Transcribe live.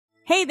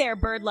Hey there,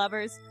 bird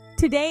lovers!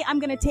 Today I'm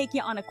going to take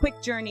you on a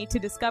quick journey to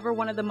discover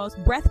one of the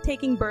most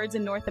breathtaking birds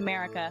in North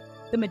America,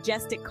 the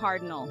majestic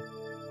cardinal.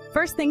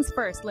 First things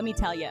first, let me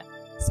tell you,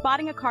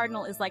 spotting a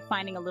cardinal is like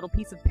finding a little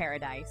piece of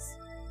paradise.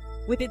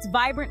 With its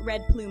vibrant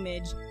red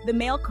plumage, the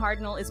male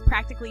cardinal is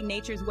practically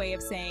nature's way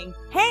of saying,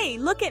 "Hey,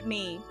 look at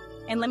me!"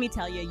 And let me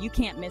tell you, you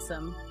can't miss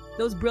them.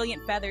 Those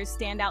brilliant feathers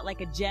stand out like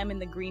a gem in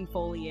the green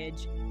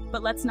foliage.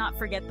 But let's not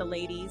forget the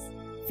ladies.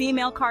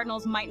 Female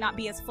cardinals might not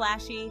be as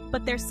flashy,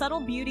 but their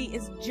subtle beauty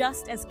is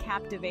just as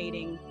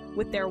captivating.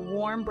 With their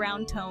warm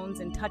brown tones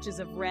and touches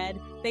of red,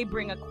 they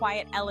bring a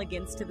quiet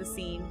elegance to the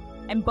scene.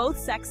 And both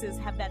sexes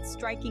have that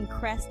striking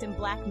crest and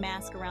black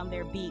mask around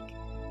their beak,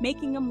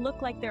 making them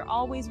look like they're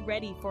always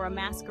ready for a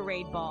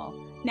masquerade ball.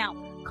 Now,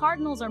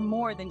 cardinals are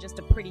more than just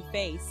a pretty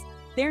face.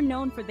 They're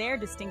known for their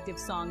distinctive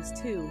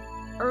songs too.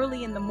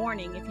 Early in the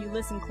morning, if you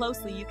listen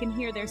closely, you can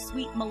hear their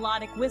sweet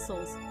melodic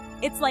whistles.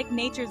 It's like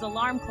nature's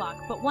alarm clock,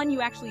 but one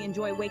you actually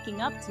enjoy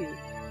waking up to.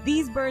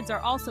 These birds are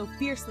also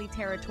fiercely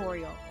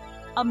territorial.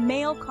 A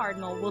male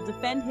cardinal will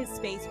defend his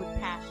space with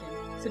passion,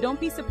 so don't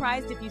be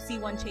surprised if you see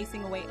one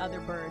chasing away other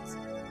birds.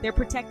 They're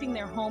protecting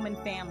their home and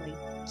family,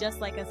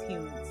 just like us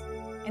humans.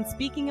 And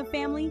speaking of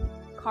family,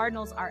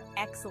 cardinals are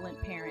excellent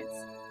parents.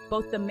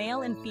 Both the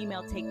male and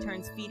female take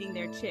turns feeding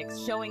their chicks,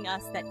 showing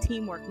us that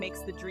teamwork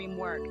makes the dream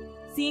work.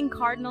 Seeing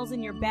cardinals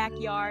in your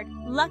backyard?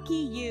 Lucky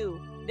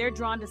you! They're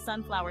drawn to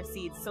sunflower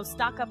seeds, so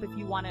stock up if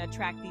you want to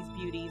attract these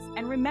beauties.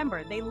 And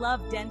remember, they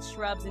love dense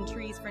shrubs and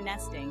trees for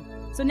nesting.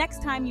 So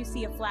next time you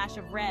see a flash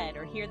of red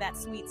or hear that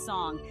sweet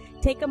song,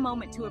 take a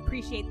moment to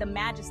appreciate the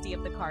majesty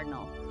of the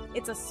cardinal.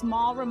 It's a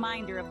small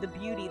reminder of the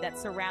beauty that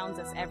surrounds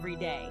us every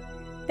day.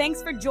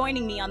 Thanks for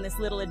joining me on this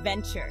little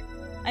adventure.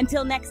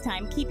 Until next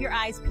time, keep your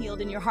eyes peeled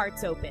and your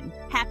hearts open.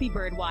 Happy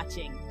bird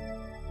watching!